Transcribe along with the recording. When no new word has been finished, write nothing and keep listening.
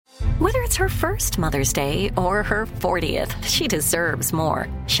Whether it's her first Mother's Day or her 40th, she deserves more.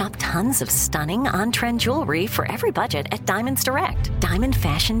 Shop tons of stunning on-trend jewelry for every budget at Diamonds Direct. Diamond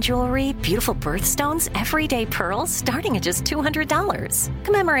fashion jewelry, beautiful birthstones, everyday pearls starting at just $200.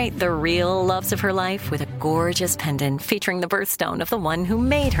 Commemorate the real loves of her life with a gorgeous pendant featuring the birthstone of the one who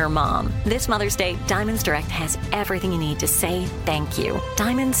made her mom. This Mother's Day, Diamonds Direct has everything you need to say thank you.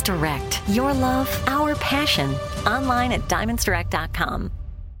 Diamonds Direct. Your love, our passion. Online at diamondsdirect.com.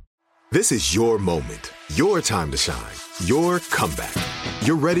 This is your moment, your time to shine, your comeback.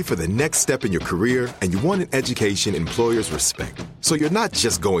 You're ready for the next step in your career, and you want an education employers respect. So you're not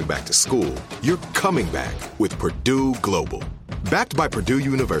just going back to school, you're coming back with Purdue Global. Backed by Purdue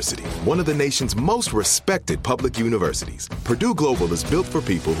University, one of the nation's most respected public universities, Purdue Global is built for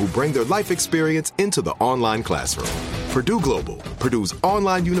people who bring their life experience into the online classroom. Purdue Global, Purdue's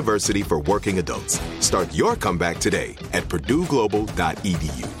online university for working adults. Start your comeback today at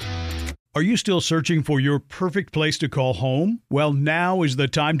purdueglobal.edu. Are you still searching for your perfect place to call home? Well, now is the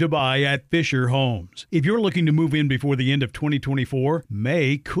time to buy at Fisher Homes. If you're looking to move in before the end of 2024,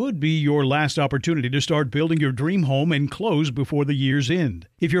 May could be your last opportunity to start building your dream home and close before the year's end.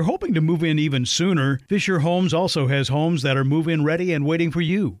 If you're hoping to move in even sooner, Fisher Homes also has homes that are move-in ready and waiting for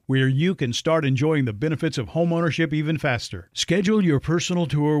you, where you can start enjoying the benefits of homeownership even faster. Schedule your personal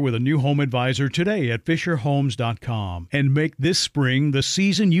tour with a new home advisor today at FisherHomes.com and make this spring the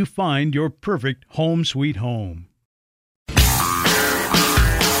season you find your perfect home sweet home. From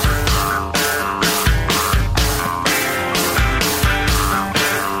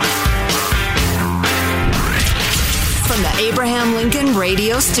the Abraham Lincoln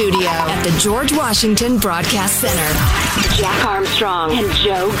Radio Studio at the George Washington Broadcast Center, Jack Armstrong and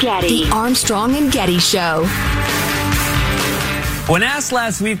Joe Getty. The Armstrong and Getty Show. When asked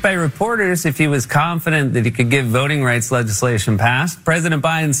last week by reporters if he was confident that he could get voting rights legislation passed, President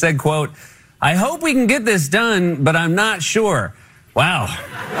Biden said, quote, "I hope we can get this done, but I'm not sure." Wow.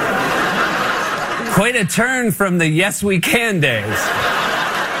 Quite a turn from the yes we can days.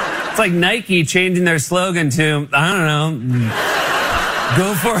 It's like Nike changing their slogan to, I don't know,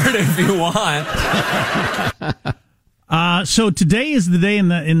 go for it if you want. So today is the day in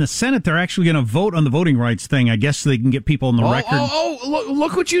the Senate they're actually going to vote on the voting rights thing. I guess they can get people on the record.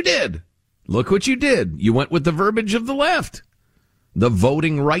 Look what you did. Look what you did. You went with the verbiage of the left. The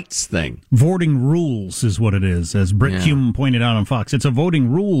voting rights thing. Voting rules is what it is, as Britt Hume pointed out on Fox. It's a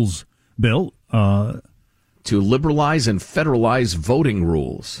voting rules bill. To liberalize and federalize voting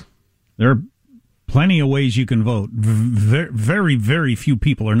rules. There are plenty of ways you can vote. Very, very, very few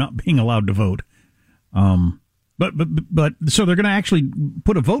people are not being allowed to vote. But so they're going to actually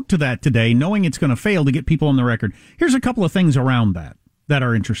put a vote to that today, knowing it's going to fail to get people on the record. Here's a couple of things around that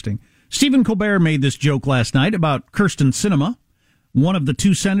are interesting. Stephen Colbert made this joke last night about Kyrsten Sinema, one of the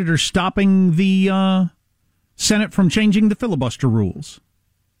two senators stopping the Senate from changing the filibuster rules.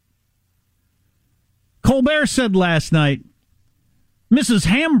 Colbert said last night, Mrs.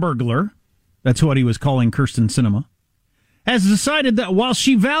 Hamburglar, that's what he was calling Kyrsten Sinema, has decided that while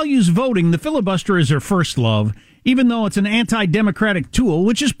she values voting, the filibuster is her first love, even though it's an anti-democratic tool,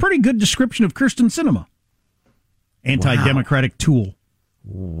 which is a pretty good description of Kyrsten Sinema. Anti-democratic tool.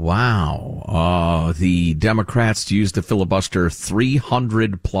 Wow. The Democrats used the filibuster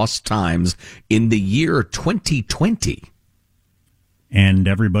 300 plus times in the year 2020. And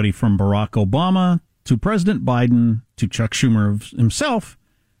everybody from Barack Obama to President Biden to Chuck Schumer himself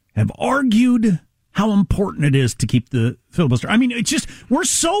have argued how important it is to keep the filibuster. I mean, it's just, we're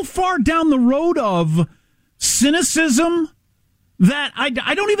so far down the road of cynicism that I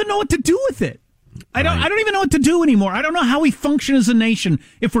don't even know what to do with it. I don't even know what to do anymore. I don't know how we function as a nation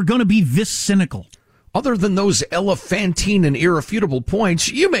if we're going to be this cynical. Other than those elephantine and irrefutable points,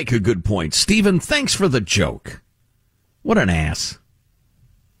 you make a good point. Stephen, thanks for the joke. What an ass.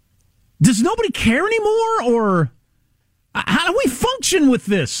 Does nobody care anymore, or how do we function with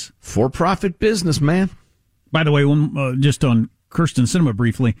this? For-profit business, man. By the way, just on Kyrsten Sinema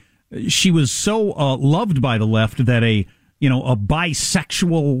briefly, she was so loved by the left that a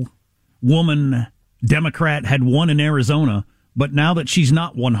bisexual woman Democrat had won in Arizona, but now that she's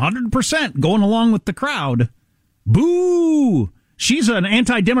not 100% going along with the crowd, boo! She's an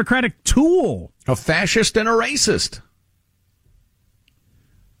anti-democratic tool. A fascist and a racist.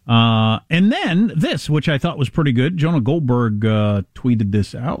 And then this, which I thought was pretty good. Jonah Goldberg tweeted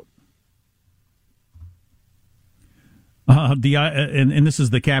this out. And this is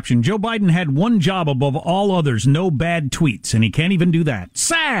the caption. Joe Biden had one job above all others, no bad tweets, and he can't even do that.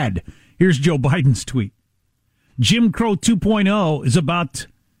 Sad. Here's Joe Biden's tweet. Jim Crow 2.0 is about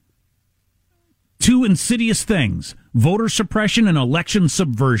two insidious things, voter suppression and election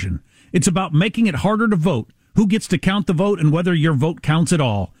subversion. It's about making it harder to vote, who gets to count the vote, and whether your vote counts at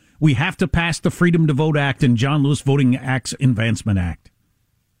all. We have to pass the Freedom to Vote Act and John Lewis Voting Act's Advancement Act.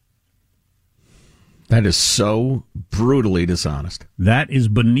 That is so brutally dishonest. That is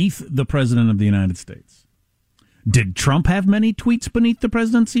beneath the President of the United States. Did Trump have many tweets beneath the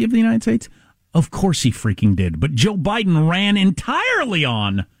presidency of the United States? Of course he freaking did. But Joe Biden ran entirely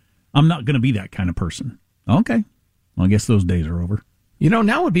on, I'm not going to be that kind of person. Okay. Well, I guess those days are over. You know,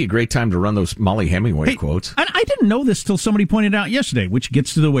 now would be a great time to run those Molly Hemingway quotes. I didn't know this till somebody pointed out yesterday, which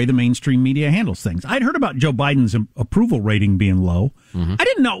gets to the way the mainstream media handles things. I'd heard about Joe Biden's approval rating being low. Mm-hmm. I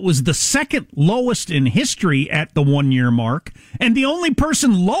didn't know it was the second lowest in history at the 1-year mark, and the only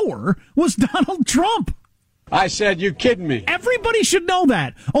person lower was Donald Trump. I said, you kidding me? Everybody should know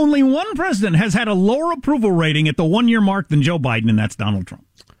that. Only one president has had a lower approval rating at the 1-year mark than Joe Biden, and that's Donald Trump.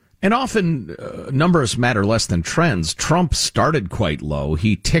 And often, numbers matter less than trends. Trump started quite low.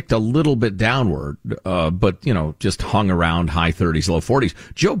 He ticked a little bit downward, but, just hung around high 30s, low 40s.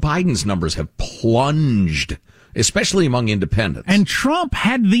 Joe Biden's numbers have plunged, especially among independents. And Trump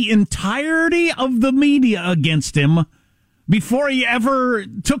had the entirety of the media against him before he ever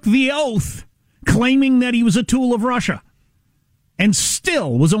took the oath, claiming that he was a tool of Russia. And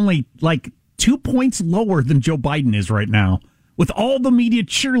still was only 2 points lower than Joe Biden is right now, with all the media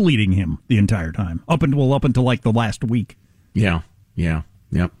cheerleading him the entire time, up until the last week. Yeah.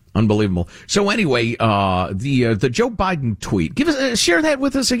 Unbelievable. So anyway, the Joe Biden tweet, share that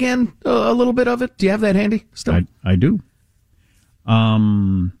with us again, a little bit of it. Do you have that handy still? I do.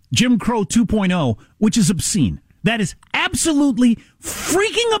 Jim Crow 2.0, which is obscene. That is absolutely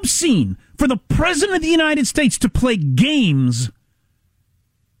freaking obscene for the President of the United States to play games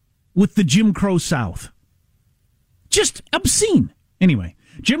with the Jim Crow South. Just obscene. Anyway,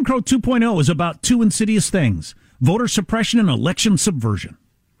 Jim Crow 2.0 is about two insidious things: voter suppression and election subversion.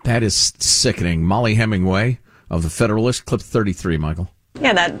 That is sickening. Molly Hemingway of The Federalist, clip 33, Michael.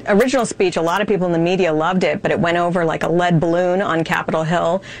 Yeah, that original speech, a lot of people in the media loved it, but it went over like a lead balloon on Capitol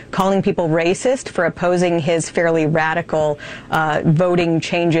Hill, calling people racist for opposing his fairly radical voting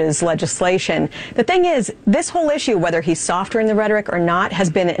changes legislation. The thing is, this whole issue, whether he's softer in the rhetoric or not, has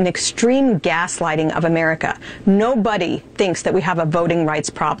been an extreme gaslighting of America. Nobody thinks that we have a voting rights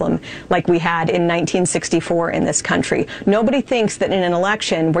problem like we had in 1964 in this country. Nobody thinks that in an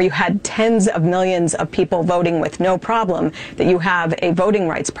election where you had tens of millions of people voting with no problem, that you have a voting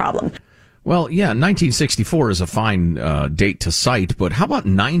rights problem. Well, yeah, 1964 is a fine date to cite, but how about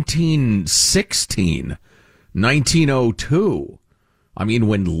 1916, 1902? I mean,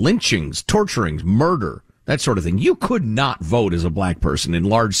 when lynchings, torturings, murder, that sort of thing, you could not vote as a black person in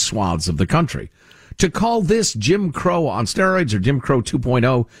large swaths of the country. To call this Jim Crow on steroids or Jim Crow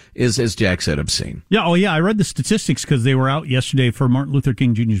 2.0 is, as Jack said, obscene. Yeah, I read the statistics because they were out yesterday for Martin Luther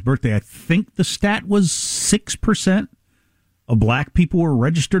King Jr.'s birthday. I think the stat was 6% of black people were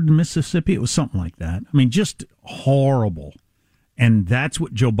registered in Mississippi. It was something like that. I mean, just horrible. And that's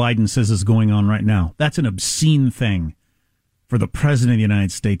what Joe Biden says is going on right now. That's an obscene thing for the President of the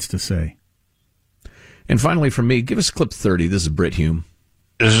United States to say. And finally, from me, give us clip 30. This is Britt Hume.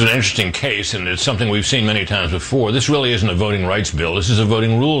 This is an interesting case, and it's something we've seen many times before. This really isn't a voting rights bill. This is a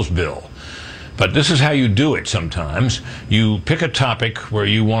voting rules bill. But this is how you do it sometimes. You pick a topic where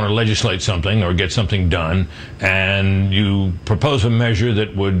you want to legislate something or get something done, and you propose a measure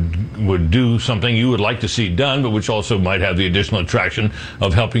that would do something you would like to see done, but which also might have the additional attraction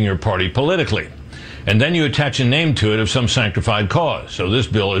of helping your party politically. And then you attach a name to it of some sanctified cause. So this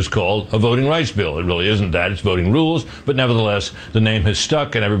bill is called a voting rights bill. It really isn't that. It's voting rules, but nevertheless, the name has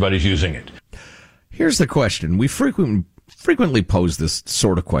stuck and everybody's using it. Here's the question. We frequently pose this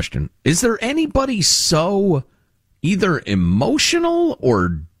sort of question. Is there anybody so either emotional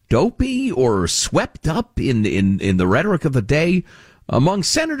or dopey or swept up in the rhetoric of the day among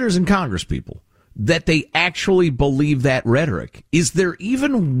senators and congresspeople that they actually believe that rhetoric? Is there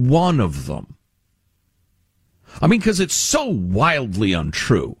even one of them? I mean, because it's so wildly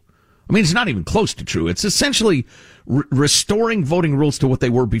untrue. I mean, it's not even close to true. It's essentially restoring voting rules to what they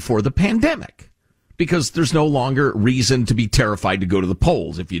were before the pandemic, because there's no longer reason to be terrified to go to the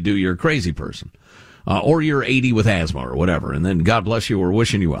polls. If you do, you're a crazy person, or you're 80 with asthma or whatever, and then God bless you, we're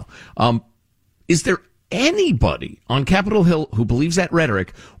wishing you well. Is there anybody on Capitol Hill who believes that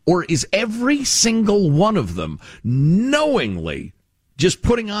rhetoric, or is every single one of them knowingly just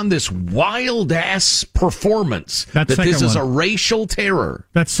putting on this wild-ass performance that this is a racial terror?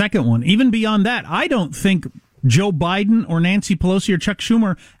 That second one. Even beyond that, I don't think Joe Biden or Nancy Pelosi or Chuck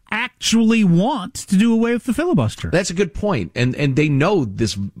Schumer actually want to do away with the filibuster. That's a good point. And they know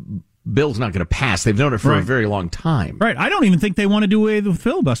this bill's not going to pass. They've known it for a Right. very long time. Right. I don't even think they want to do away with the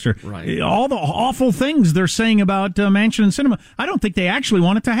filibuster. Right. All the awful things they're saying about Manchin and Sinema, I don't think they actually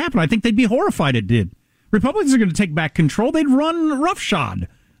want it to happen. I think they'd be horrified it did. Republicans are going to take back control. They'd run roughshod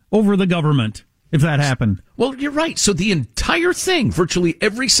over the government if that happened. Well, you're right. So the entire thing, virtually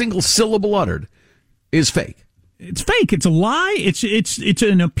every single syllable uttered, is fake. It's fake. It's a lie. It's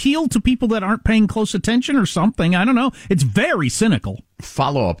an appeal to people that aren't paying close attention or something. I don't know. It's very cynical.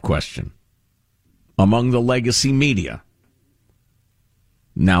 Follow-up question. Among the legacy media.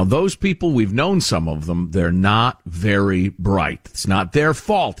 Now, those people, we've known some of them, they're not very bright. It's not their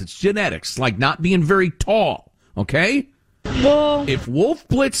fault. It's genetics, like not being very tall, okay? Well, if Wolf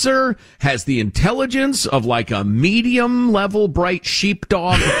Blitzer has the intelligence of like a medium-level bright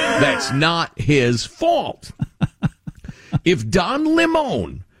sheepdog, that's not his fault. If Don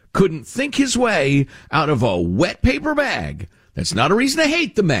Limon couldn't think his way out of a wet paper bag, that's not a reason to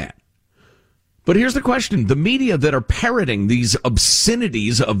hate the man. But here's the question. The media that are parroting these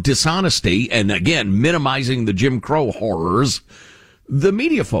obscenities of dishonesty and, again, minimizing the Jim Crow horrors, the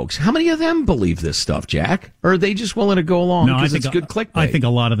media folks, how many of them believe this stuff, Jack? Or are they just willing to go along because it's good clickbait? I think a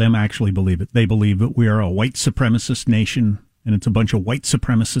lot of them actually believe it. They believe that we are a white supremacist nation, and it's a bunch of white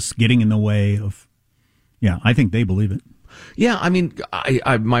supremacists getting in the way of... Yeah, I think they believe it. Yeah, I mean,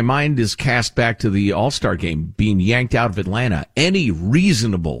 my mind is cast back to the All-Star game being yanked out of Atlanta. Any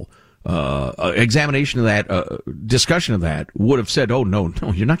reasonable examination of that, discussion of that would have said, oh, no,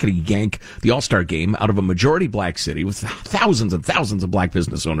 you're not going to yank the All-Star game out of a majority black city with thousands and thousands of black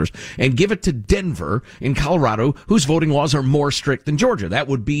business owners and give it to Denver in Colorado, whose voting laws are more strict than Georgia. That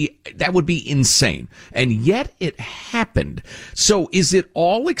would be insane. And yet it happened. So is it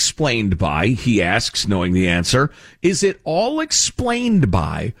all explained by, he asks, knowing the answer, is it all explained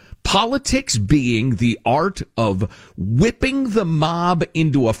by politics being the art of whipping the mob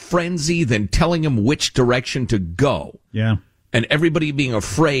into a frenzy, then telling them which direction to go? Yeah. And everybody being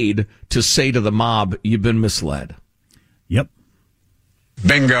afraid to say to the mob, you've been misled. Yep.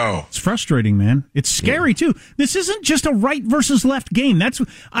 Bingo. It's frustrating, man. It's scary, too. This isn't just a right versus left game.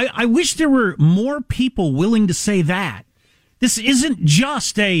 I wish there were more people willing to say that. This isn't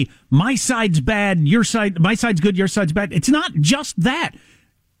just a my side's bad, my side's good, your side's bad. It's not just that.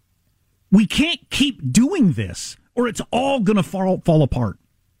 We can't keep doing this, or it's all going to fall apart.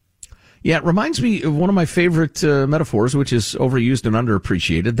 Yeah, it reminds me of one of my favorite metaphors, which is overused and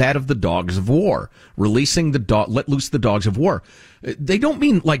underappreciated, that of the dogs of war. Releasing let loose the dogs of war. They don't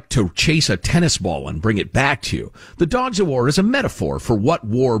mean like to chase a tennis ball and bring it back to you. The dogs of war is a metaphor for what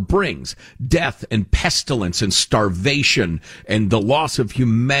war brings. Death and pestilence and starvation and the loss of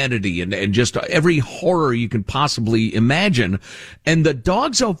humanity and just every horror you can possibly imagine. And the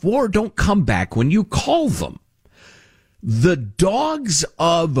dogs of war don't come back when you call them. The dogs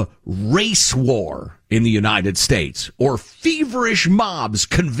of race war in the United States, or feverish mobs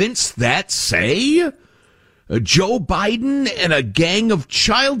convinced that, say, Joe Biden and a gang of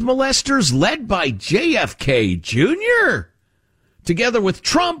child molesters led by JFK Jr., together with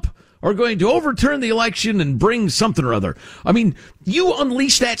Trump, are going to overturn the election and bring something or other. I mean, you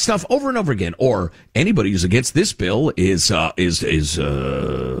unleash that stuff over and over again. Or anybody who's against this bill is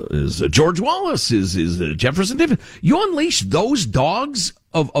George Wallace, is Jefferson Davis. You unleash those dogs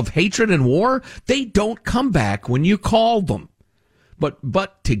of hatred and war, they don't come back when you call them.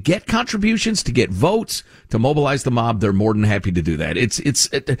 But to get contributions, to get votes, to mobilize the mob, they're more than happy to do that.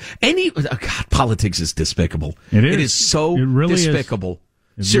 God, politics is despicable. It is. It is so despicable.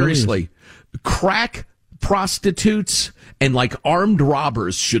 Seriously, crack prostitutes and like armed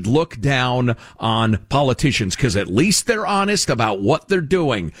robbers should look down on politicians because at least they're honest about what they're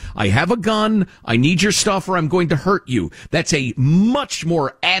doing. I have a gun. I need your stuff or I'm going to hurt you. That's a much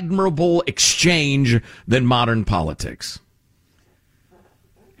more admirable exchange than modern politics.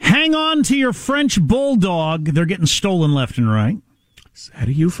 Hang on to your French bulldog. They're getting stolen left and right. Is that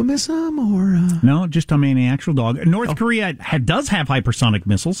a euphemism or? No, just an actual dog. North Korea does have hypersonic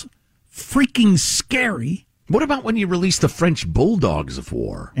missiles. Freaking scary. What about when you release the French bulldogs of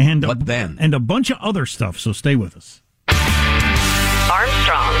war? And a bunch of other stuff, so stay with us.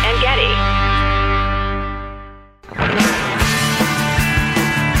 Armstrong and Getty.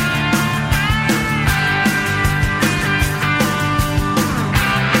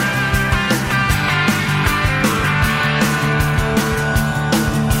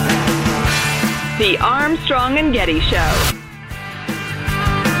 The Armstrong and Getty Show.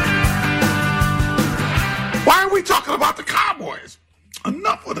 Why are we talking about the Cowboys?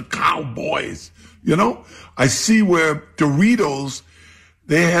 Enough of the Cowboys. You know, I see where Doritos,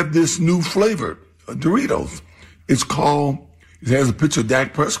 they have this new flavor, Doritos. It's called It has a picture of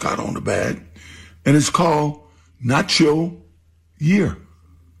Dak Prescott on the bag, and it's called Nacho Year.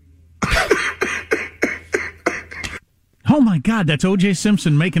 Oh, my God, that's O.J.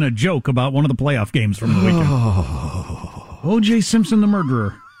 Simpson making a joke about one of the playoff games from the weekend. O.J. Simpson, the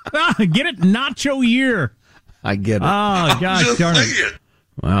murderer. Get it? Nacho Year. I get it. Oh, gosh darn it.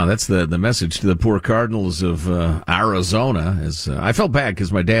 Wow, that's the message to the poor Cardinals of Arizona. As I felt bad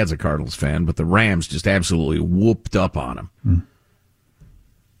because my dad's a Cardinals fan, but the Rams just absolutely whooped up on him.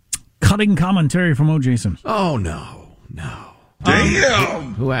 Cutting commentary from O.J. Simpson. Oh, no.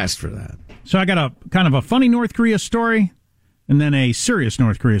 Damn! Who asked for that? So I got a kind of a funny North Korea story and then a serious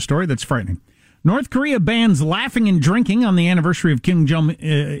North Korea story that's frightening. North Korea bans laughing and drinking on the anniversary of Kim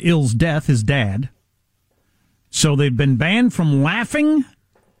Jong-il's death, his dad. So they've been banned from laughing.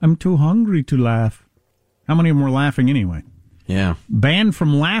 I'm too hungry to laugh. How many of them were laughing anyway? Yeah. Banned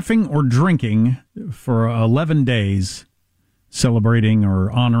from laughing or drinking for 11 days, celebrating or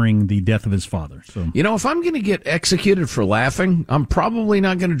honoring the death of his father. So, you know, if I'm going to get executed for laughing, I'm probably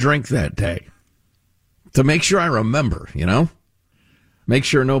not going to drink that day. To make sure I remember, you know? Make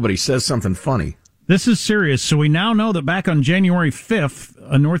sure nobody says something funny. This is serious. So we now know that back on January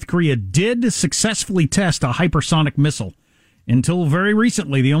 5th, North Korea did successfully test a hypersonic missile. Until very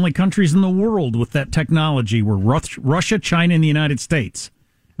recently, the only countries in the world with that technology were Russia, China, and the United States.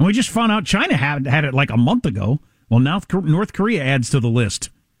 And we just found out China had it like a month ago. Well, now North Korea adds to the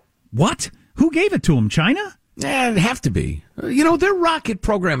list. What? Who gave it to them? China? It'd have to be. You know, their rocket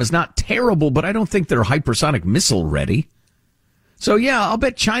program is not terrible, but I don't think they're hypersonic missile ready. So, yeah, I'll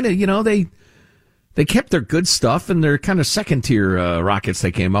bet China, you know, they kept their good stuff and their kind of second-tier rockets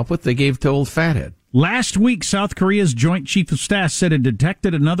they came up with, they gave to old fathead. Last week, South Korea's Joint Chief of Staff said it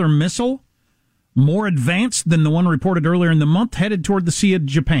detected another missile more advanced than the one reported earlier in the month, headed toward the Sea of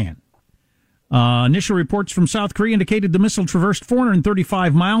Japan. Initial reports from South Korea indicated the missile traversed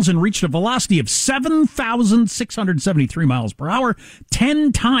 435 miles and reached a velocity of 7,673 miles per hour,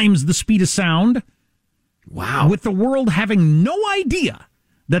 10 times the speed of sound. Wow. With the world having no idea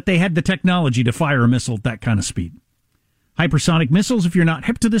that they had the technology to fire a missile at that kind of speed. Hypersonic missiles, if you're not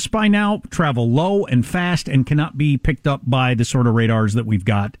hip to this by now, travel low and fast and cannot be picked up by the sort of radars that we've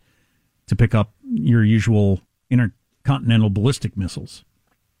got to pick up your usual intercontinental ballistic missiles.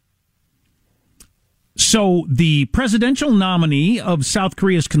 So the presidential nominee of South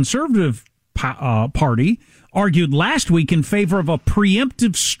Korea's Conservative Party argued last week in favor of a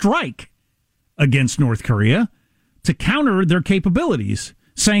preemptive strike against North Korea to counter their capabilities,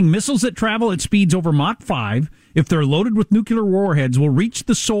 saying missiles that travel at speeds over Mach 5, if they're loaded with nuclear warheads, will reach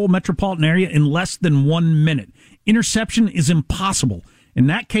the Seoul metropolitan area in less than 1 minute. Interception is impossible. In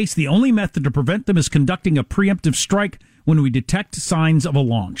that case, the only method to prevent them is conducting a preemptive strike when we detect signs of a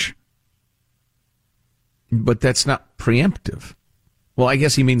launch. But that's not preemptive. Well, I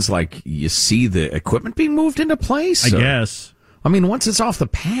guess he means like you see the equipment being moved into place? I guess. I mean, once it's off the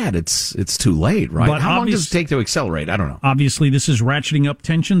pad, it's too late, right? But how long does it take to accelerate? I don't know. Obviously, this is ratcheting up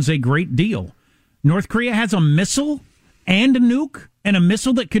tensions a great deal. North Korea has a missile and a nuke and a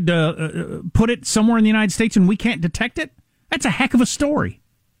missile that could put it somewhere in the United States and we can't detect it? That's a heck of a story.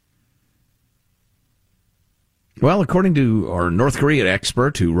 Well, according to our North Korea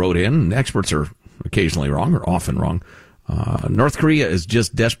expert who wrote in, experts are occasionally wrong or often wrong, North Korea is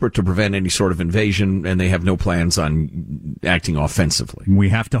just desperate to prevent any sort of invasion, and they have no plans on acting offensively. We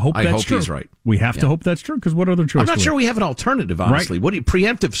have to hope that's true. I hope he's right. We have to hope that's true, because what other choice? I'm not sure we have an alternative, honestly. Right. What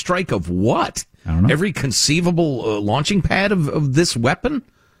preemptive strike of what? I don't know. Every conceivable launching pad of this weapon?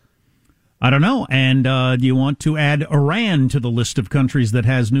 I don't know. And do you want to add Iran to the list of countries that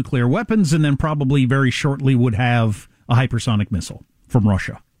has nuclear weapons, and then probably very shortly would have a hypersonic missile from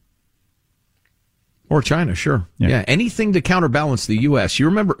Russia? Or China, sure. Yeah, anything to counterbalance the U.S. You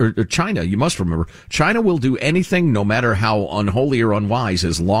remember, or China, you must remember, China will do anything, no matter how unholy or unwise,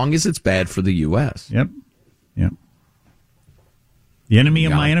 as long as it's bad for the U.S. Yep. The enemy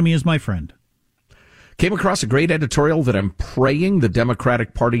of my enemy is my friend. Came across a great editorial that I'm praying the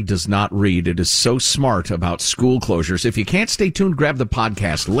Democratic Party does not read. It is so smart about school closures. If you can't stay tuned, grab the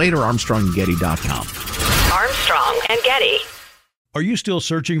podcast later, ArmstrongandGetty.com. Armstrong and Getty. Are you still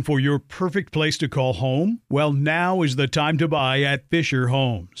searching for your perfect place to call home? Well, now is the time to buy at Fisher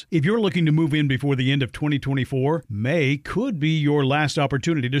Homes. If you're looking to move in before the end of 2024, May could be your last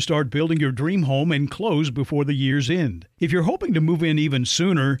opportunity to start building your dream home and close before the year's end. If you're hoping to move in even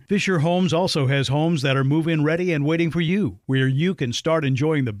sooner, Fisher Homes also has homes that are move-in ready and waiting for you, where you can start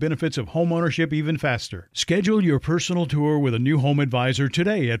enjoying the benefits of homeownership even faster. Schedule your personal tour with a new home advisor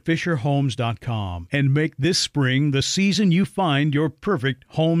today at FisherHomes.com and make this spring the season you find your perfect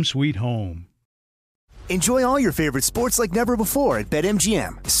home sweet home. Enjoy all your favorite sports like never before at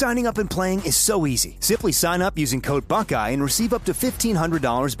BetMGM. Signing up and playing is so easy. Simply sign up using code Buckeye and receive up to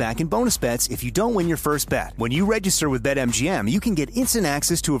 $1,500 back in bonus bets if you don't win your first bet. When you register with BetMGM, you can get instant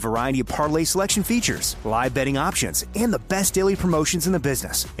access to a variety of parlay selection features, live betting options, and the best daily promotions in the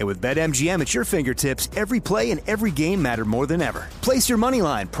business. And with BetMGM at your fingertips, every play and every game matter more than ever. Place your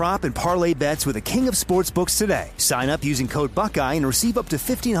moneyline, prop, and parlay bets with the king of sportsbooks today. Sign up using code Buckeye and receive up to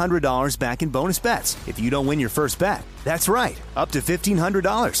 $1,500 back in bonus bets if you don't win your first bet. That's right, up to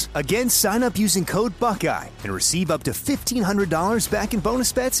 $1,500. Again, sign up using code Buckeye and receive up to $1,500 back in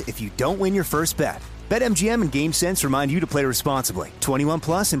bonus bets if you don't win your first bet. BetMGM and GameSense remind you to play responsibly. 21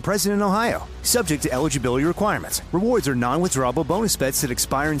 plus and present in Ohio. Subject to eligibility requirements. Rewards are non-withdrawable bonus bets that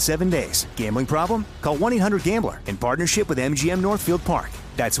expire in 7 days. Gambling problem? Call 1-800-GAMBLER in partnership with MGM Northfield Park.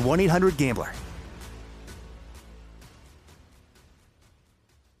 That's 1-800-GAMBLER.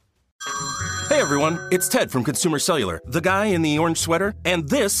 Hey everyone, it's Ted from Consumer Cellular, the guy in the orange sweater, and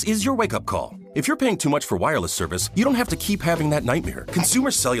this is your wake-up call. If you're paying too much for wireless service, you don't have to keep having that nightmare.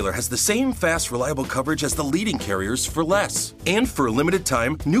 Consumer Cellular has the same fast, reliable coverage as the leading carriers for less. And for a limited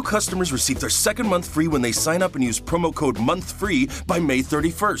time, new customers receive their second month free when they sign up and use promo code MONTHFREE by May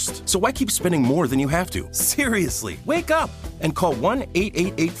 31st. So why keep spending more than you have to? Seriously, wake up and call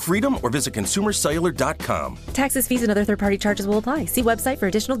 1-888-FREEDOM or visit consumercellular.com. Taxes, fees, and other third-party charges will apply. See website for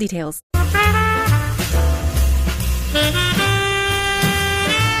additional details.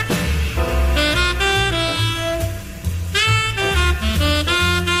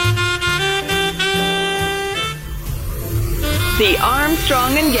 The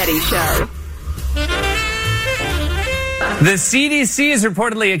Armstrong and Getty Show. The CDC is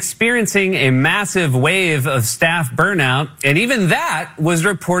reportedly experiencing a massive wave of staff burnout, and even that was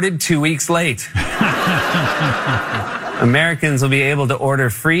reported 2 weeks late. Americans will be able to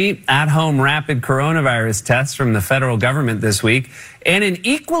order free at-home rapid coronavirus tests from the federal government this week. And in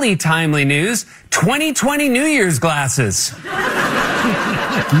equally timely news, 2020 New Year's glasses.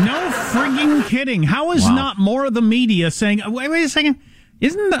 No frigging kidding. How is not more of the media saying, wait a second,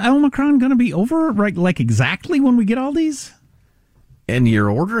 isn't the Omicron going to be over right like exactly when we get all these? And you're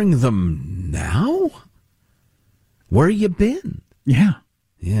ordering them now? Where you been? Yeah.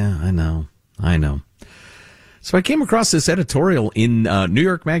 Yeah, I know. So I came across this editorial in New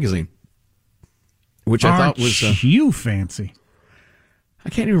York Magazine, which I thought was... you fancy. I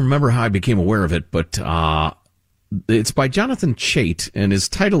can't even remember how I became aware of it, but it's by Jonathan Chait, and his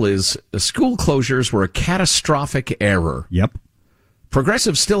title is School Closures Were a Catastrophic Error. Yep.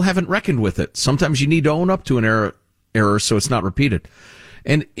 Progressives still haven't reckoned with it. Sometimes you need to own up to an error so it's not repeated.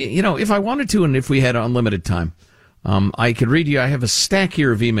 And, you know, if I wanted to and if we had unlimited time, I could read you. I have a stack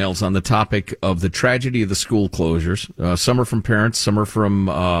here of emails on the topic of the tragedy of the school closures. Some are from parents, some are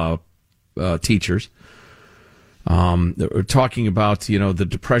from teachers. We're talking about, you know, the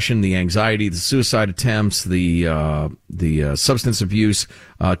depression, the anxiety, the suicide attempts, the substance abuse.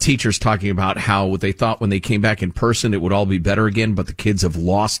 Teachers talking about how they thought when they came back in person it would all be better again, but the kids have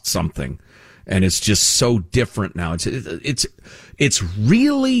lost something, and it's just so different now. It's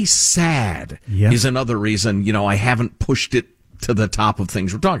really sad. Yep. Is another reason, you know, I haven't pushed it to the top of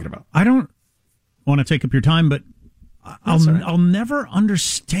things we're talking about. I don't want to take up your time, but I'll never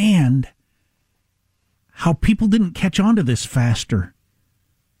understand how people didn't catch on to this faster.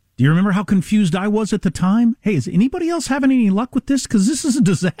 Do you remember how confused I was at the time? Hey, is anybody else having any luck with this? Because this is a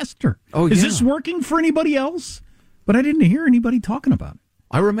disaster. Is this working for anybody else? But I didn't hear anybody talking about it.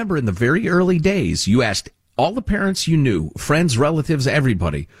 I remember in the very early days, you asked all the parents you knew, friends, relatives,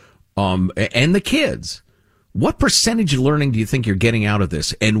 everybody, and the kids, what percentage of learning do you think you're getting out of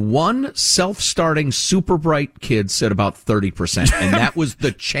this? And one self-starting, super bright kid said about 30%, and that was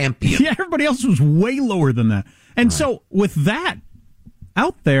the champion. Yeah, everybody else was way lower than that. And so with that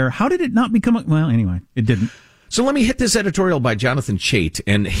out there, how did it not become well, anyway, it didn't. So let me hit this editorial by Jonathan Chait,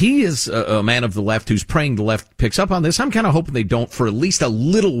 and he is a man of the left who's praying the left picks up on this. I'm kind of hoping they don't for at least a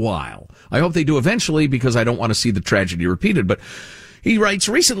little while. I hope they do eventually because I don't want to see the tragedy repeated. But he writes,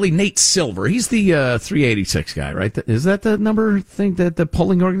 recently Nate Silver, he's the 386 guy, right? Is that the number thing that the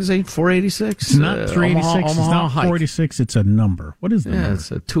polling organization, 486? It's not 386, it's not 486, it's a number. What is the number?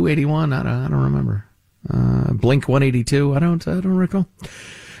 It's a 281, I don't remember. Blink 182, I don't recall.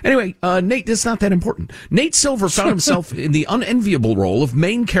 Anyway, Nate, that's not that important. Nate Silver found himself in the unenviable role of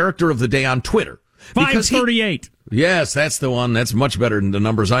main character of the day on Twitter. 538. Yes, that's the one. That's much better than the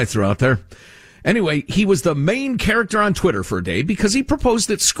numbers I threw out there. Anyway, he was the main character on Twitter for a day because he proposed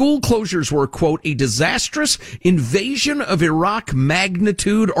that school closures were, quote, a disastrous invasion of Iraq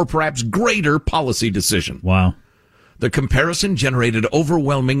magnitude or perhaps greater policy decision. Wow. The comparison generated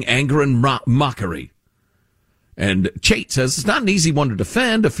overwhelming anger and mockery. And Chait says it's not an easy one to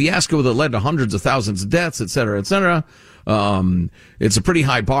defend, a fiasco that led to hundreds of thousands of deaths, et cetera, et cetera. It's a pretty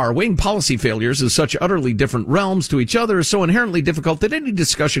high bar. Weighing policy failures in such utterly different realms to each other is so inherently difficult that any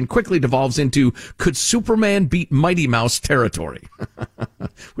discussion quickly devolves into could Superman beat Mighty Mouse territory,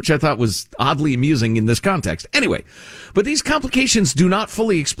 which I thought was oddly amusing in this context. Anyway, but these complications do not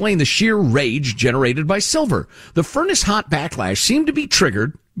fully explain the sheer rage generated by Silver. The furnace hot backlash seemed to be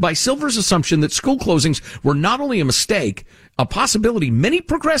triggered by Silver's assumption that school closings were not only a mistake, a possibility many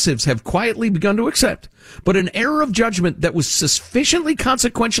progressives have quietly begun to accept, but an error of judgment that was sufficiently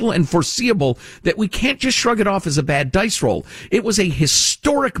consequential and foreseeable that we can't just shrug it off as a bad dice roll. It was a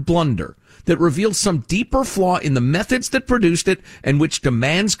historic blunder that reveals some deeper flaw in the methods that produced it and which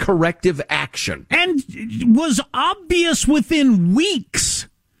demands corrective action. And was obvious within weeks.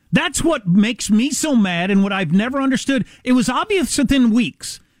 That's what makes me so mad and what I've never understood. It was obvious within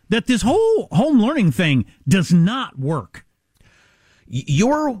weeks that this whole home learning thing does not work.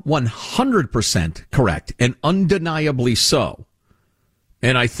 You're 100% correct, and undeniably so.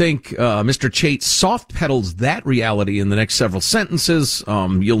 And I think Mr. Chait soft pedals that reality in the next several sentences.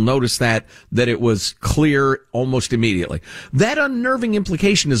 You'll notice that it was clear almost immediately. That unnerving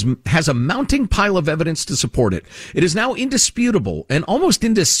implication has a mounting pile of evidence to support it. It is now indisputable and almost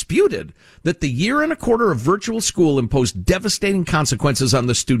indisputed that the year and a quarter of virtual school imposed devastating consequences on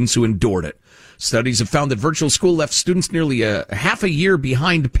the students who endured it. Studies have found that virtual school left students nearly half a year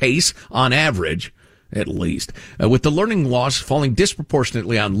behind pace on average, at least, with the learning loss falling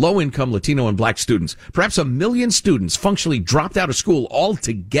disproportionately on low-income Latino and black students. Perhaps 1 million students functionally dropped out of school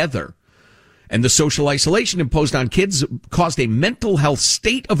altogether. And the social isolation imposed on kids caused a mental health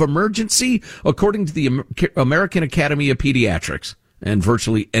state of emergency, according to the American Academy of Pediatrics, and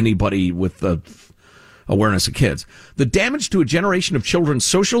virtually anybody with the awareness of kids. The damage to a generation of children's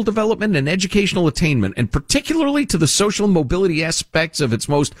social development and educational attainment, and particularly to the social mobility aspects of its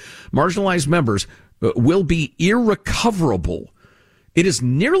most marginalized members, will be irrecoverable. It is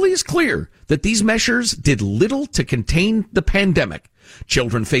nearly as clear that these measures did little to contain the pandemic.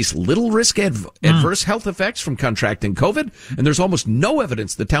 Children face little risk adverse health effects from contracting COVID, and there's almost no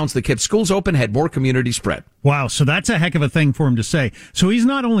evidence the towns that kept schools open had more community spread. Wow, so that's a heck of a thing for him to say. So he's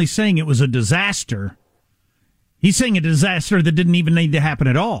not only saying it was a disaster, he's saying a disaster that didn't even need to happen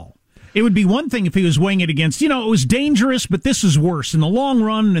at all. It would be one thing if he was weighing it against, it was dangerous, but this is worse in the long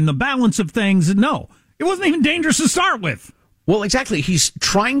run and the balance of things. No, it wasn't even dangerous to start with. Well, exactly. He's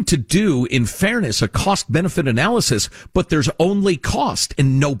trying to do, in fairness, a cost-benefit analysis, but there's only cost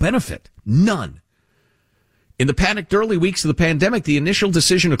and no benefit. None. In the panicked early weeks of the pandemic, the initial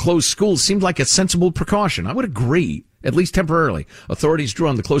decision to close schools seemed like a sensible precaution. I would agree, at least temporarily. Authorities drew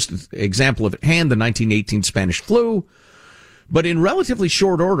on the closest example of at hand, the 1918 Spanish flu. But in relatively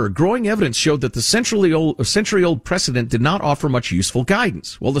short order, growing evidence showed that the century-old precedent did not offer much useful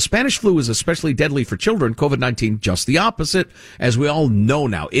guidance. While the Spanish flu is especially deadly for children, COVID-19 just the opposite, as we all know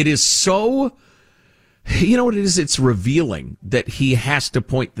now. It is so, you know what it is? It's revealing that he has to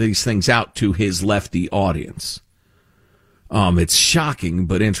point these things out to his lefty audience. It's shocking,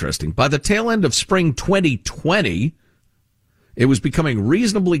 but interesting. By the tail end of spring 2020, it was becoming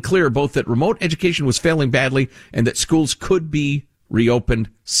reasonably clear both that remote education was failing badly and that schools could be reopened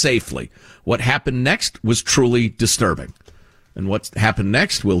safely. What happened next was truly disturbing. And what happened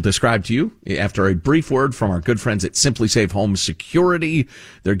next we'll describe to you after a brief word from our good friends at Simply Safe Home Security.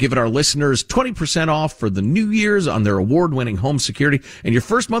 They're giving our listeners 20% off for the New Year's on their award-winning home security. And your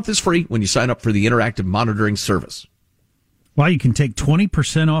first month is free when you sign up for the interactive monitoring service. Well, you can take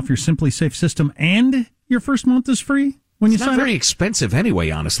 20% off your Simply Safe system and your first month is free? When it's not very expensive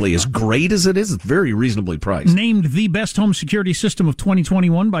anyway, honestly. As great as it is, it's very reasonably priced. Named the best home security system of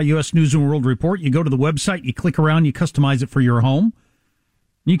 2021 by U.S. News & World Report. You go to the website, you click around, you customize it for your home.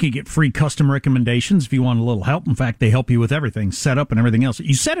 You can get free custom recommendations if you want a little help. In fact, they help you with everything, setup and everything else.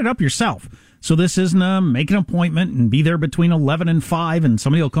 You set it up yourself. So this isn't make an appointment and be there between 11 and 5 and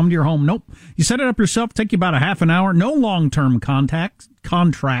somebody will come to your home. Nope. You set it up yourself, take you about a half an hour. No long-term contracts,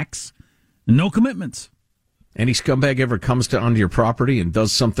 and no commitments. Any scumbag ever comes onto your property and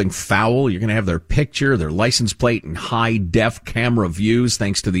does something foul, you're going to have their picture, their license plate, and high-def camera views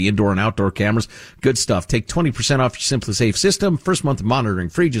thanks to the indoor and outdoor cameras. Good stuff. Take 20% off your Simply Safe system. First month of monitoring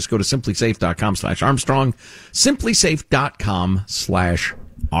free. Just go to simplysafe.com/Armstrong.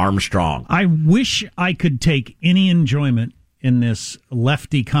 simplysafe.com/Armstrong. I wish I could take any enjoyment in this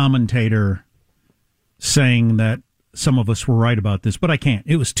lefty commentator saying that some of us were right about this, but I can't.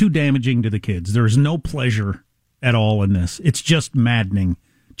 It was too damaging to the kids. There is no pleasure at all in this. It's just maddening.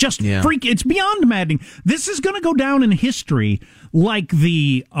 Freak. It's beyond maddening. This is going to go down in history like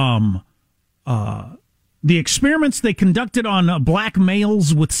the the experiments they conducted on black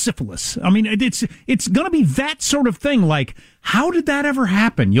males with syphilis. I mean, it's going to be that sort of thing. Like, how did that ever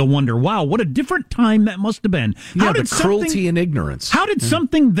happen? You'll wonder, wow, what a different time that must have been. How did cruelty and ignorance. How did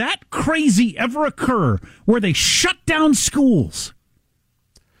something that crazy ever occur where they shut down schools?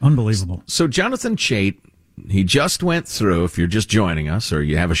 Unbelievable. So Jonathan Chait, he just went through, if you're just joining us or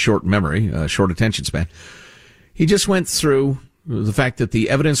you have a short memory, a short attention span, he just went through the fact that the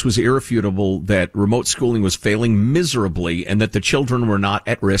evidence was irrefutable that remote schooling was failing miserably and that the children were not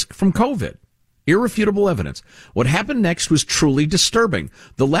at risk from COVID. Irrefutable evidence. What happened next was truly disturbing.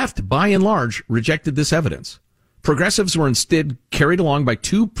 The left, by and large, rejected this evidence. Progressives were instead carried along by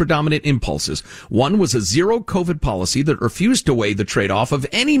two predominant impulses. One was a zero COVID policy that refused to weigh the trade-off of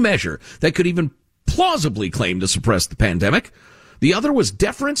any measure that could even plausibly claim to suppress the pandemic. The other was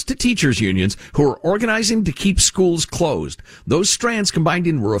deference to teachers' unions who were organizing to keep schools closed. Those strands combined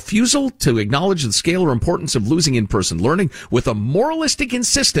in a refusal to acknowledge the scale or importance of losing in-person learning with a moralistic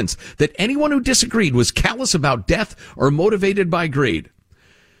insistence that anyone who disagreed was callous about death or motivated by greed.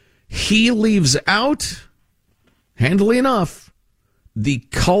 He leaves out, handily enough, the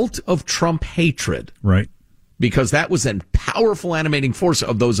cult of Trump hatred. Right. Because that was a powerful animating force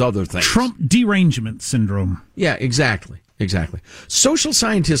of those other things. Trump derangement syndrome. Yeah, exactly. Exactly. Social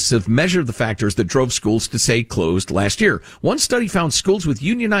scientists have measured the factors that drove schools to stay closed last year. One study found schools with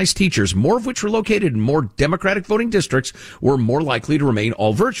unionized teachers, more of which were located in more Democratic voting districts, were more likely to remain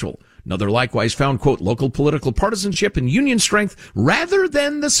all virtual. Another likewise found, quote, local political partisanship and union strength rather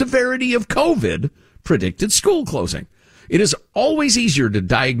than the severity of COVID predicted school closing. It is always easier to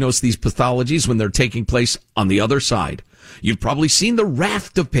diagnose these pathologies when they're taking place on the other side. You've probably seen the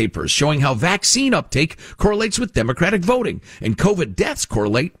raft of papers showing how vaccine uptake correlates with Democratic voting and COVID deaths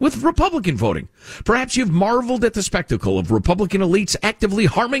correlate with Republican voting. Perhaps you've marveled at the spectacle of Republican elites actively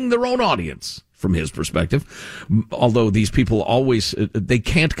harming their own audience. From his perspective, although these people always, they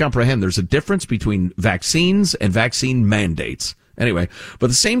can't comprehend there's a difference between vaccines and vaccine mandates. Anyway, but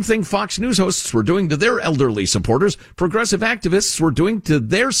the same thing Fox News hosts were doing to their elderly supporters, progressive activists were doing to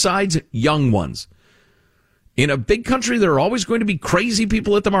their side's young ones. In a big country, there are always going to be crazy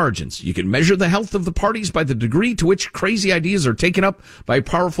people at the margins. You can measure the health of the parties by the degree to which crazy ideas are taken up by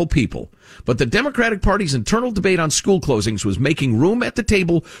powerful people. But the Democratic Party's internal debate on school closings was making room at the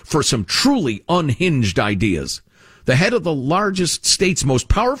table for some truly unhinged ideas. The head of the largest state's most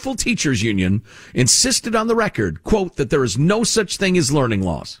powerful teachers union insisted on the record, quote, that there is no such thing as learning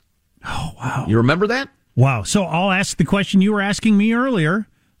loss. Oh, wow. You remember that? Wow. So I'll ask the question you were asking me earlier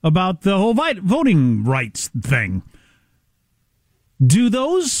about the whole voting rights thing. Do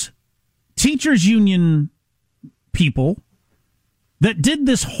those teachers union people that did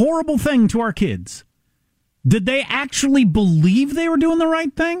this horrible thing to our kids, did they actually believe they were doing the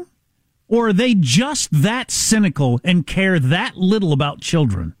right thing? Or are they just that cynical and care that little about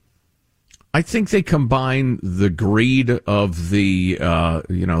children? I think they combine the greed of the,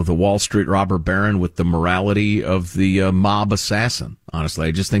 the Wall Street robber baron with the morality of the mob assassin. Honestly,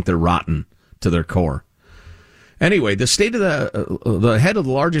 I just think they're rotten to their core. Anyway, the head of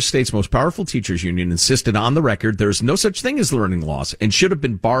the largest state's most powerful teachers union insisted on the record there's no such thing as learning loss and should have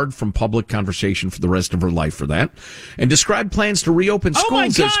been barred from public conversation for the rest of her life for that, and described plans to reopen schools oh my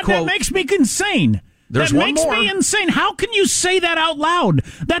God, as, quote, that makes me insane. There's that one makes more. me insane. How can you say that out loud?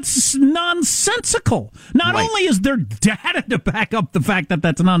 That's nonsensical. Not Right. only is there data to back up the fact that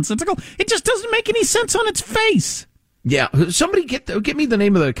that's nonsensical, it just doesn't make any sense on its face. Yeah, somebody get me the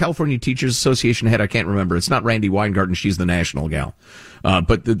name of the California Teachers Association head. I can't remember. It's not Randy Weingarten. She's the national gal.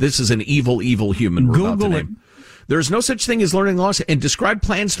 But this is an evil, evil human we're about to name. There's no such thing as learning loss, and described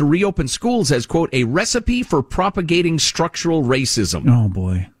plans to reopen schools as, quote, a recipe for propagating structural racism. Oh,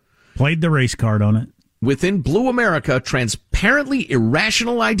 boy. Played the race card on it. Within Blue America, transparently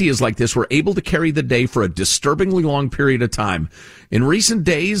irrational ideas like this were able to carry the day for a disturbingly long period of time. In recent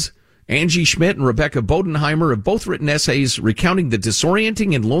days, Angie Schmidt and Rebecca Bodenheimer have both written essays recounting the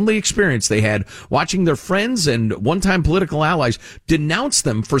disorienting and lonely experience they had watching their friends and one-time political allies denounce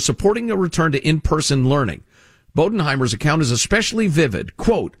them for supporting a return to in-person learning. Bodenheimer's account is especially vivid.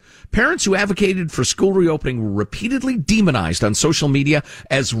 Quote, parents who advocated for school reopening were repeatedly demonized on social media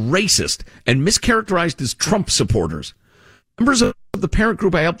as racist and mischaracterized as Trump supporters. Members of the parent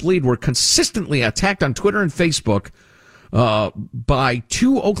group I helped lead were consistently attacked on Twitter and Facebook by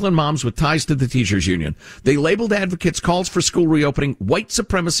two Oakland moms with ties to the teachers union. They labeled advocates' calls for school reopening white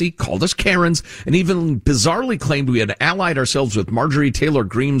supremacy, called us Karens, and even bizarrely claimed we had allied ourselves with Marjorie Taylor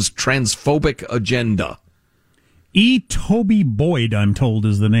Greene's transphobic agenda. E. Toby Boyd, I'm told,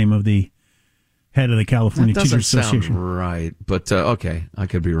 is the name of the head of the California That Teachers doesn't Association. sound right, but okay, I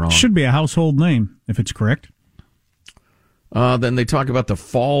could be wrong. Should be a household name if it's correct. Then they talk about the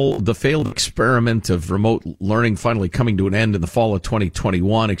failed experiment of remote learning finally coming to an end in the fall of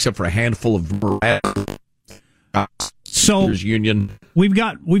 2021, except for a handful of union. We've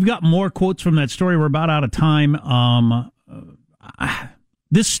got more quotes from that story. We're about out of time.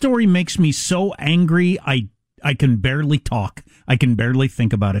 This story makes me so angry. I can barely talk. I can barely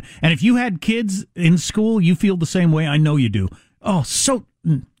think about it. And if you had kids in school, you feel the same way. I know you do. Oh, so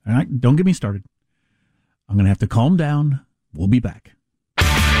all right, don't get me started. I'm going to have to calm down. We'll be back.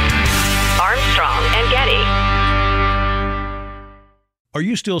 Armstrong and Getty. Are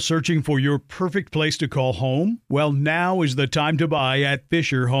you still searching for your perfect place to call home? Well, now is the time to buy at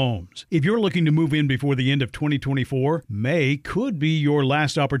Fisher Homes. If you're looking to move in before the end of 2024, May could be your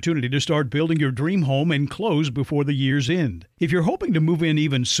last opportunity to start building your dream home and close before the year's end. If you're hoping to move in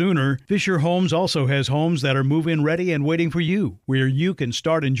even sooner, Fisher Homes also has homes that are move-in ready and waiting for you, where you can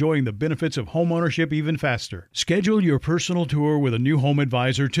start enjoying the benefits of homeownership even faster. Schedule your personal tour with a new home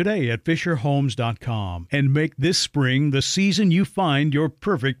advisor today at FisherHomes.com and make this spring the season you find your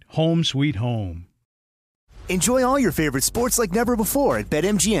perfect home sweet home. Enjoy all your favorite sports like never before at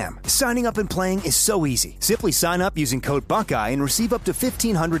BetMGM. Signing up and playing is so easy. Simply sign up using code Buckeye and receive up to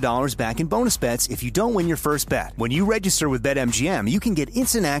 $1,500 back in bonus bets if you don't win your first bet. When you register with BetMGM, you can get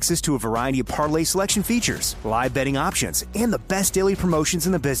instant access to a variety of parlay selection features, live betting options, and the best daily promotions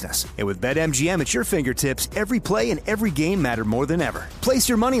in the business. And with BetMGM at your fingertips, every play and every game matter more than ever. Place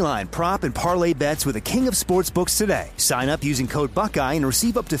your moneyline, prop, and parlay bets with the king of sportsbooks today. Sign up using code Buckeye and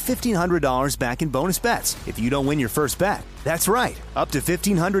receive up to $1,500 back in bonus bets if you don't win your first bet. That's right, up to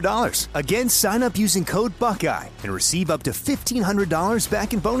 $1,500. Again, sign up using code Buckeye and receive up to $1,500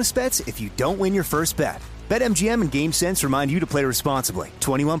 back in bonus bets if you don't win your first bet. BetMGM and GameSense remind you to play responsibly.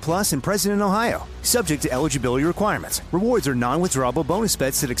 21 plus and present in Ohio. Subject to eligibility requirements. Rewards are non-withdrawable bonus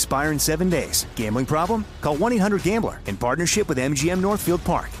bets that expire in 7 days. Gambling problem? Call 1-800-GAMBLER in partnership with MGM Northfield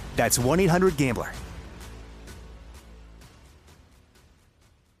Park. That's 1-800-GAMBLER.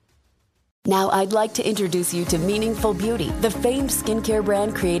 Now I'd like to introduce you to Meaningful Beauty, the famed skincare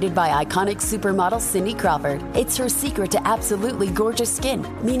brand created by iconic supermodel Cindy Crawford. It's her secret to absolutely gorgeous skin.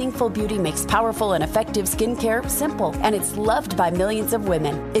 Meaningful Beauty makes powerful and effective skincare simple, and it's loved by millions of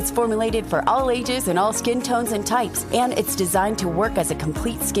women. It's formulated for all ages and all skin tones and types, and it's designed to work as a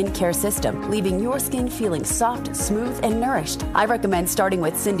complete skincare system, leaving your skin feeling soft, smooth, and nourished. I recommend starting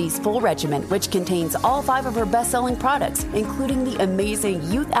with Cindy's full regimen, which contains all 5 of her best-selling products, including the amazing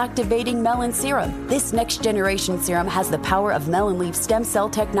youth-activating Melon Serum. This next generation serum has the power of melon leaf stem cell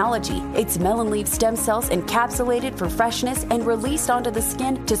technology. It's melon leaf stem cells encapsulated for freshness and released onto the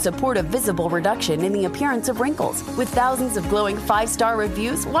skin to support a visible reduction in the appearance of wrinkles. With thousands of glowing 5-star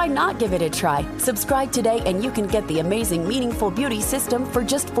reviews, why not give it a try? Subscribe today and you can get the amazing Meaningful Beauty system for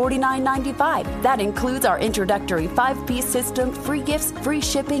just $49.95. That includes our introductory 5-piece system, free gifts, free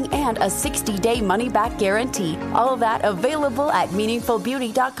shipping, and a 60-day money-back guarantee. All of that available at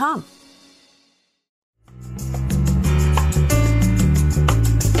meaningfulbeauty.com.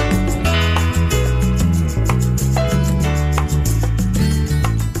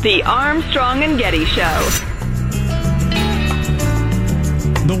 The Armstrong and Getty Show.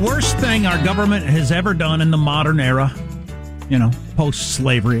 The worst thing our government has ever done in the modern era,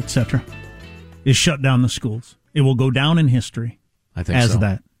 post-slavery, etc., is shut down the schools. It will go down in history. I think as so.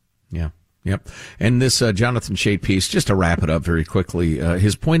 that. Yeah. Yep. And this Jonathan Chait piece, just to wrap it up very quickly,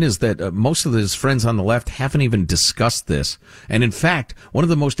 his point is that most of his friends on the left haven't even discussed this. And in fact, one of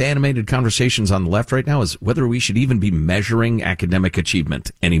the most animated conversations on the left right now is whether we should even be measuring academic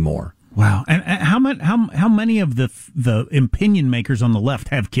achievement anymore. Wow. And how many of the opinion makers on the left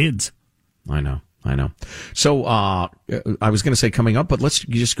have kids? I know. So, I was going to say coming up, but let's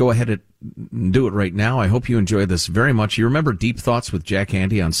just go ahead and do it right now. I hope you enjoy this very much. You remember Deep Thoughts with Jack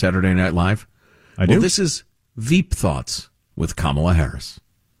Handy on Saturday Night Live? I do. Well, this is Veep Thoughts with Kamala Harris.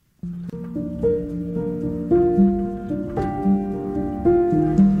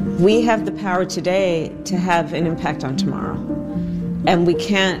 We have the power today to have an impact on tomorrow, and we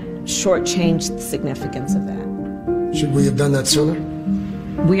can't shortchange the significance of that. Should we have done that sooner?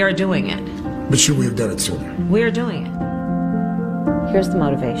 We are doing it. But should we have done it sooner? We are doing it. Here's the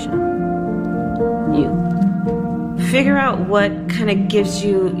motivation. You. Figure out what kind of gives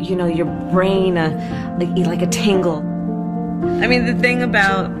you, your brain like a tingle. I mean, the thing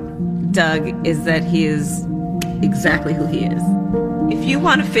about Doug is that he is exactly who he is. If you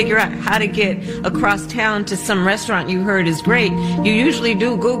want to figure out how to get across town to some restaurant you heard is great, you usually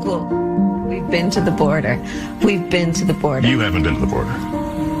do Google. We've been to the border. We've been to the border. You haven't been to the border.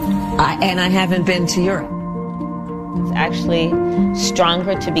 And I haven't been to Europe. It's actually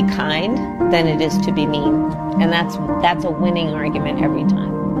stronger to be kind than it is to be mean. And that's a winning argument every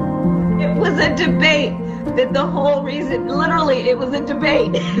time. It was a debate that the whole reason, literally, it was a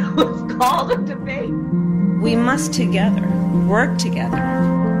debate. It was called a debate. We must together work together.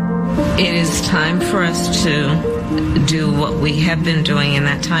 It is time for us to do what we have been doing, and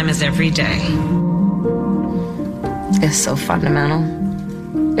that time is every day. It's so fundamental.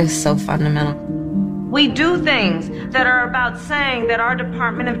 It's so fundamental. We do things that are about saying that our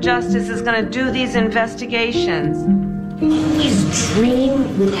Department of Justice is going to do these investigations. Always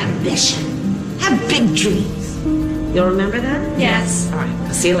dream with ambition. Have big dreams. You'll remember that? Yes. All right.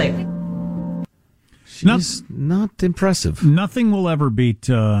 I'll see you later. She's not impressive. Nothing will ever beat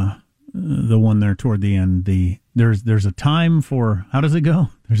the one there toward the end. There's a time for, how does it go?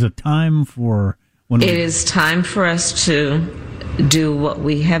 There's a time for when it is time for us to do what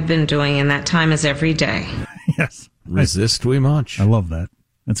we have been doing, and that time is every day. Yes. Resist we much. I love that.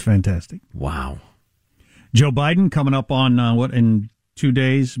 That's fantastic. Wow. Joe Biden coming up on, in 2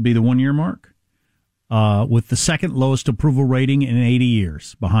 days, be the 1 year mark, with the second lowest approval rating in 80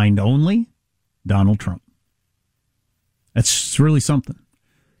 years, behind only Donald Trump. That's really something.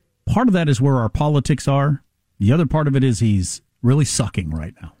 Part of that is where our politics are. The other part of it is he's really sucking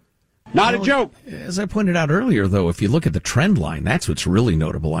right now. Not a joke. As I pointed out earlier, though, if you look at the trend line, that's what's really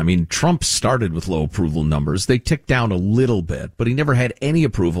notable. I mean, Trump started with low approval numbers. They ticked down a little bit, but he never had any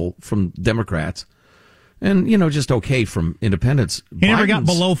approval from Democrats. And, just okay from independents. He never got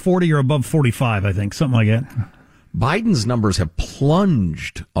below 40 or above 45, I think, something like that. Biden's numbers have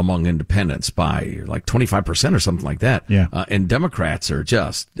plunged among independents by like 25% or something like that. Yeah. And Democrats are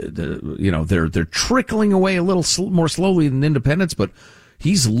just, they're trickling away a little more slowly than independents, but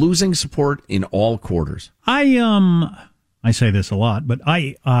he's losing support in all quarters. I say this a lot, but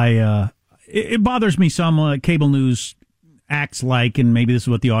it bothers me some cable news acts like, and maybe this is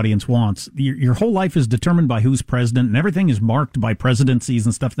what the audience wants. Your whole life is determined by who's president, and everything is marked by presidencies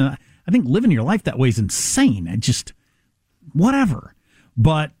and stuff. And I think living your life that way is insane. It just, whatever.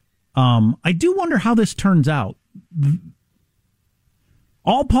 But I do wonder how this turns out.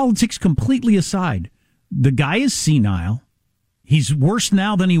 All politics completely aside, the guy is senile. He's worse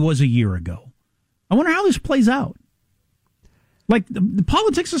now than he was a year ago. I wonder how this plays out. Like, the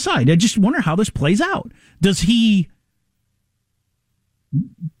politics aside, I just wonder how this plays out.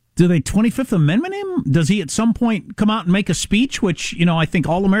 Do they 25th Amendment him? Does he at some point come out and make a speech, which, I think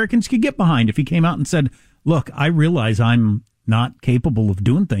all Americans could get behind if he came out and said, look, I realize I'm not capable of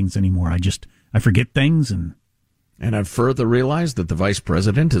doing things anymore. I forget things. And I've further realized that the vice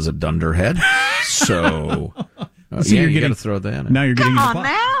president is a dunderhead. So... you got to throw that in. Now you're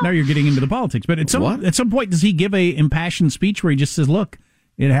getting into the politics. But at some point, does he give a impassioned speech where he just says, look,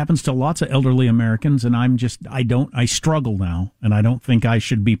 it happens to lots of elderly Americans, and I struggle now, and I don't think I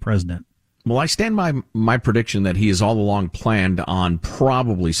should be president. Well, I stand by my prediction that he has all along planned on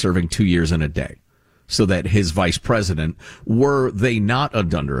probably serving 2 years and a day, so that his vice president, were they not a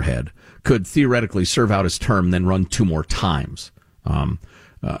dunderhead, could theoretically serve out his term, then run 2 more times.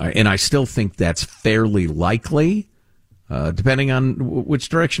 And I still think that's fairly likely, depending on which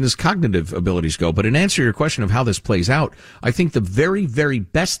direction his cognitive abilities go. But in answer to your question of how this plays out, I think the very, very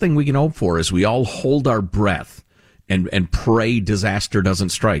best thing we can hope for is we all hold our breath and pray disaster doesn't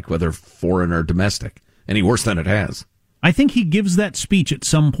strike, whether foreign or domestic, any worse than it has. I think he gives that speech at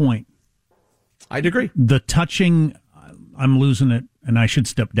some point. I'd agree. The touching, I'm losing it, and I should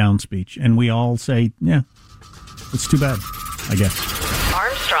step down speech. And we all say, yeah, it's too bad, I guess.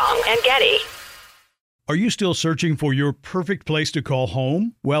 Armstrong and Getty. Are you still searching for your perfect place to call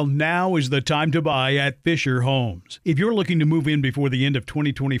home? Well, now is the time to buy at Fisher Homes. If you're looking to move in before the end of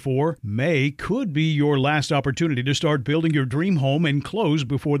 2024, May could be your last opportunity to start building your dream home and close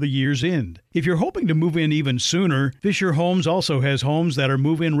before the year's end. If you're hoping to move in even sooner, Fisher Homes also has homes that are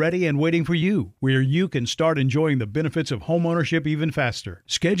move-in ready and waiting for you, where you can start enjoying the benefits of homeownership even faster.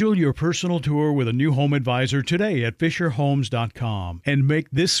 Schedule your personal tour with a new home advisor today at FisherHomes.com and make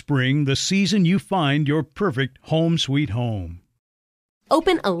this spring the season you find your perfect home sweet home.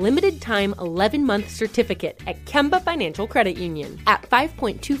 Open a limited-time 11-month certificate at Kemba Financial Credit Union. At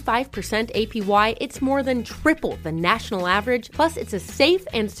 5.25% APY, it's more than triple the national average, plus it's a safe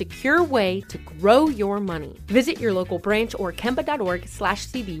and secure way to grow your money. Visit your local branch or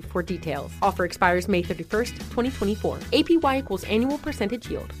kemba.org/cb for details. Offer expires May 31st, 2024. APY equals annual percentage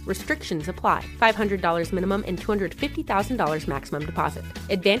yield. Restrictions apply. $500 minimum and $250,000 maximum deposit.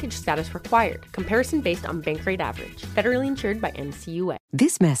 Advantage status required. Comparison based on bank rate average. Federally insured by NCUA.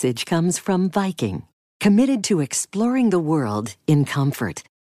 This message comes from Viking, committed to exploring the world in comfort.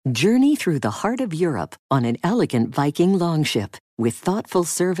 Journey through the heart of Europe on an elegant Viking longship with thoughtful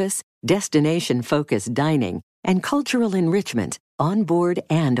service, destination-focused dining, and cultural enrichment on board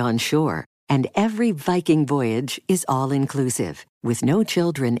and on shore. And every Viking voyage is all-inclusive, with no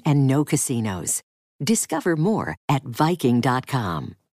children and no casinos. Discover more at Viking.com.